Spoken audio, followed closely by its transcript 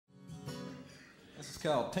This is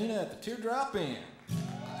called Tina at the Teardrop Inn.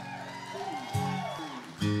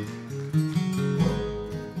 He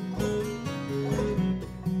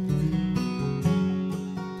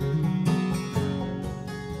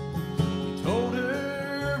told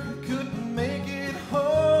her he couldn't make it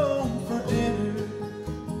home for dinner.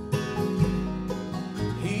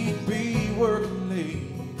 He'd be working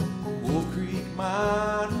late, Wolf Creek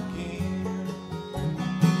mine again.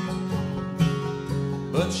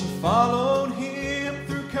 But she followed him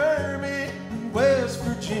through Kermit and West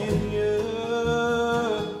Virginia.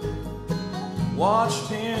 Watched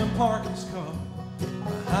him park his car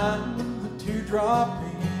behind the Teardrop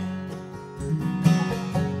Inn.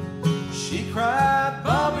 She cried,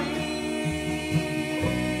 Bobby,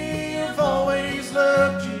 I've always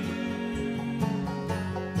loved you.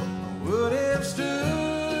 I would have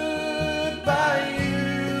stood by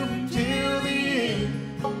you until the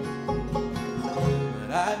end,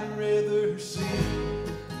 but I'd rather see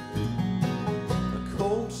a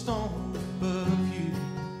cold stone above you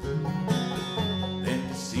than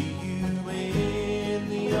to see you in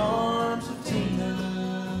the arms of Tina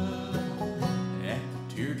at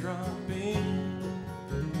the Teardrop Inn.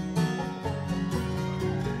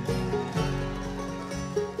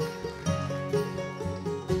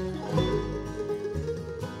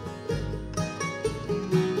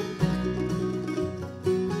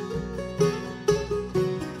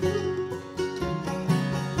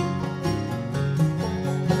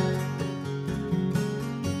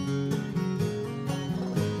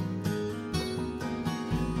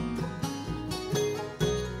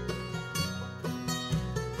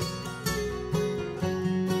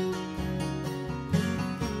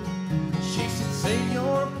 She said, say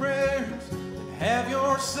your prayers and have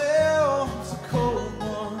yourselves a cold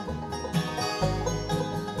one.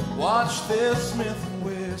 Watch this Smith &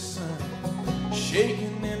 Wesson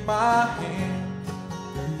shaking in my hand.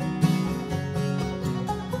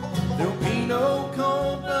 There'll be no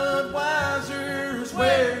cold Budweisers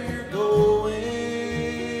where you're going.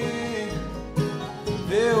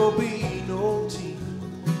 There'll be no tea,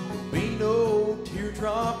 there'll be no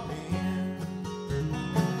Teardrop Inn.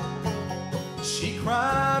 She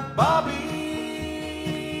cried, Bobby,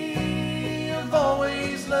 I've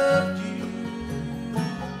always loved you.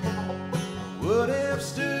 Would have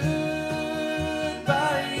stood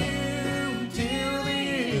by you until the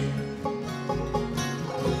end,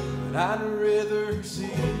 but I'd rather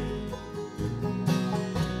see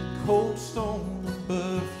a cold stone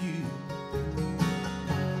above you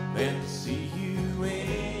than to see you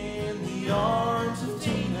in the arms of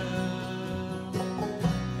Tina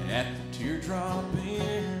at the Teardrop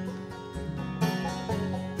Inn.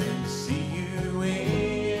 Than to see you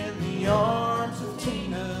in the arms of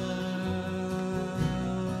Tina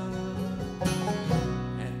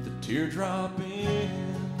at the Teardrop Inn.